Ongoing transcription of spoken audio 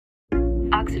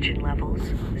Oxygen levels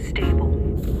stable.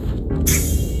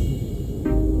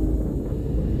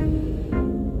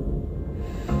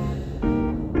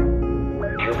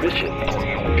 Your mission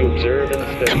to observe and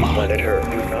study planet Earth.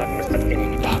 Do not miss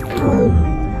any fuck.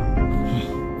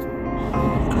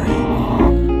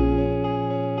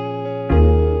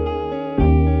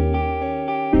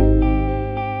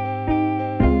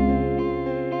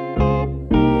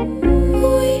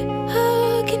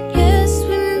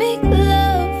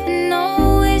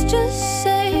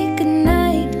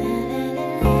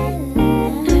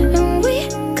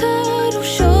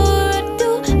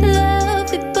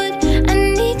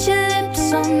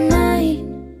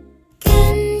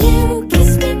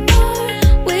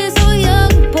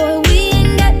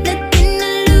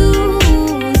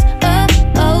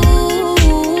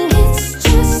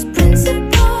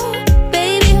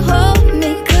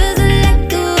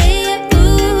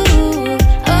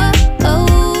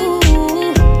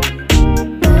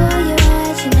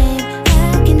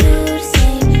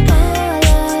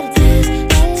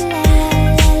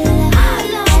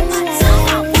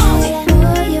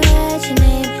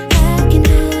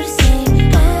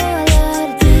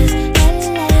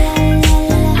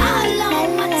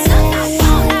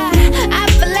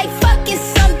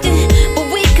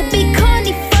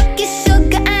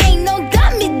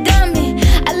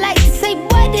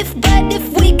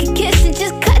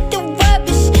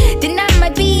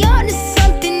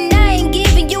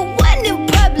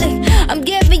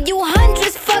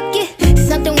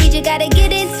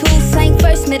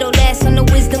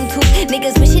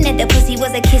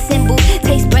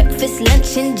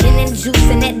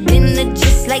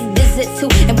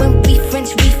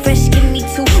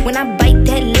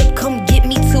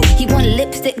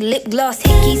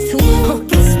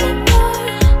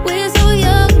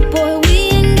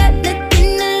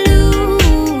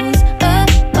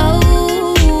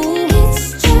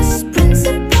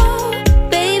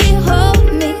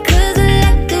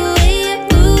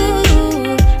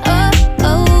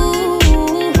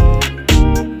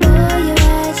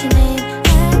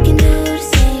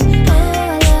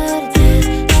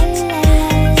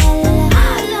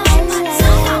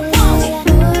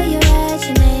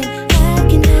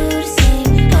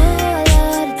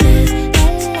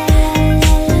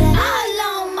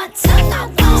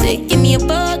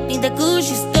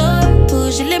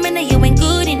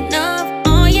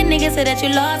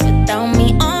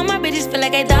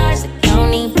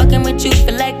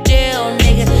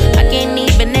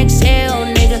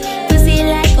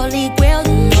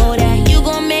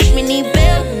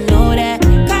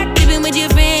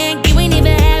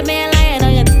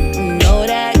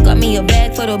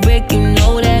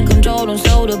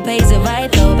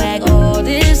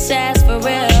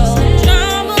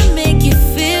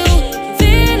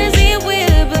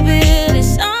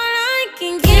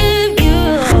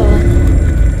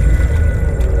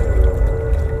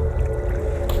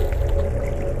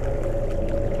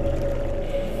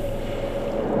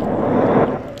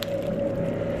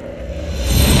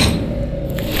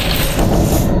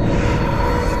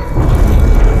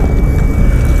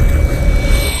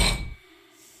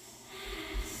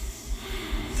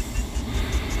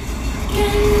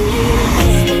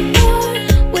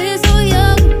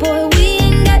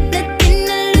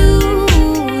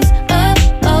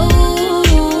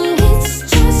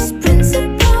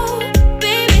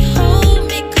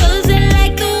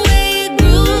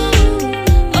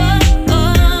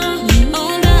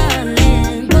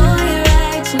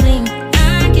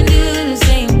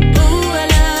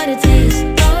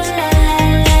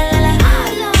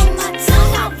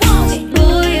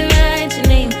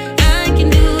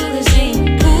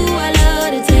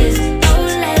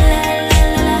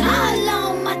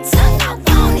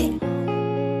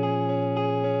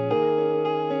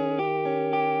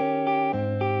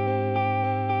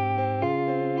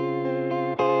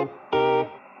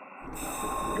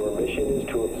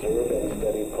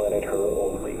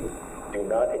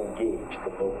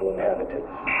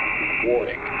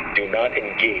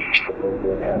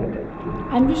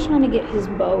 I'm just trying to get his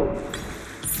boat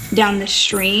down the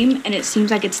stream, and it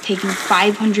seems like it's taking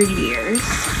 500 years.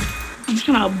 I'm just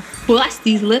gonna bust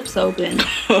these lips open.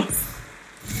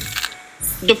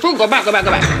 The fruit, go back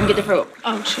and get the fruit.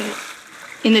 Oh, shit.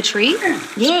 In the tree?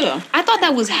 Yeah. I thought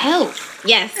that was health.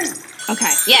 Yes.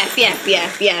 Okay. Yes.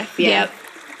 Yep.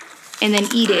 And then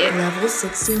eat it. Level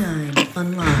 69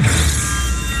 unlocked.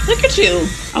 Look at you.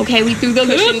 Okay, we threw the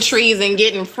Pushing lips. trees and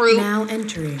getting fruit. Now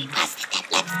entering.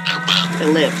 The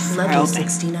lips. Level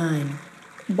 69.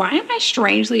 Why am I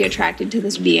strangely attracted to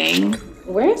this being?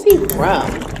 Where is he from?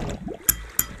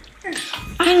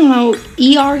 I don't know,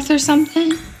 Earth or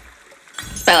something?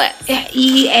 Spell it.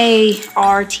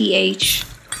 E-A-R-T-H.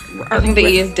 I think the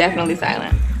E is definitely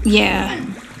silent. Yeah.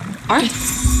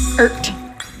 Ert.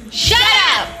 Shut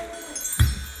up!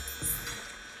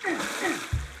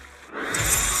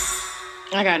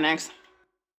 I got next.